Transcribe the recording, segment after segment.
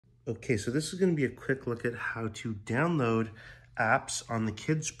Okay, so this is going to be a quick look at how to download apps on the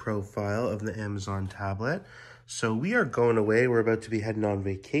kids profile of the Amazon tablet. So we are going away. We're about to be heading on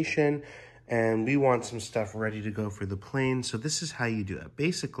vacation and we want some stuff ready to go for the plane. So this is how you do it.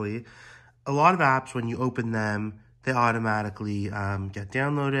 Basically, a lot of apps, when you open them, they automatically get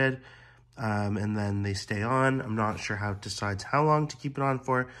downloaded and then they stay on. I'm not sure how it decides how long to keep it on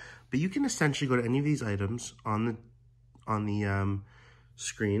for, but you can essentially go to any of these items on the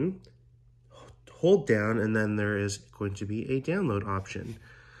screen, hold down, and then there is going to be a download option.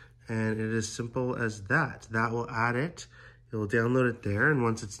 And it is simple as that. That will add it. It will download it there, and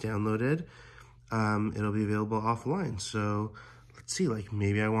once it's downloaded, it'll be available offline. So let's see, like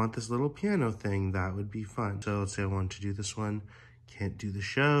maybe I want this little piano thing. That would be fun. So let's say I want to do this one. Can't do the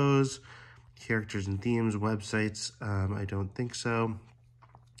shows, characters and themes, websites. I don't think so.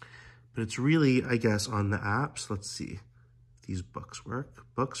 But it's really, I guess, on the apps. Let's see if these books work.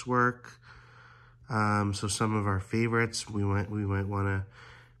 Books work. So some of our favorites, we might want to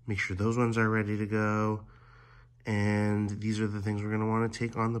make sure those ones are ready to go. And these are the things we're going to want to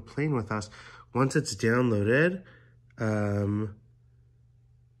take on the plane with us. Once it's downloaded,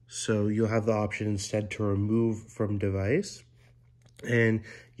 so you'll have the option instead to remove from device. And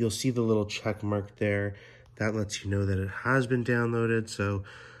you'll see the little check mark there. That lets you know that it has been downloaded. So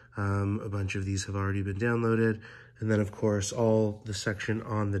a bunch of these have already been downloaded. And then, of course, all the section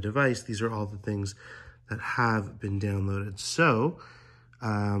on the device, these are all the things that have been downloaded.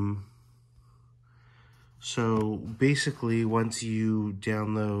 So basically, once you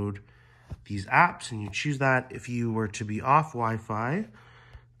download these apps and you choose that, if you were to be off Wi-Fi,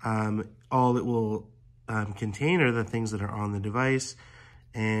 all it will contain are the things that are on the device.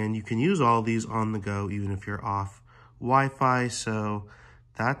 And you can use all these on the go, even if you're off Wi-Fi. So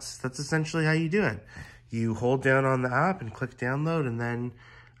that's essentially how you do it. You hold down on the app and click download, and then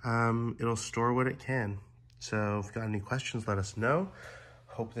it'll store what it can. So if you've got any questions, let us know.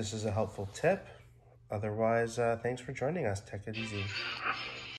 Hope this is a helpful tip. Otherwise, thanks for joining us. Take it easy.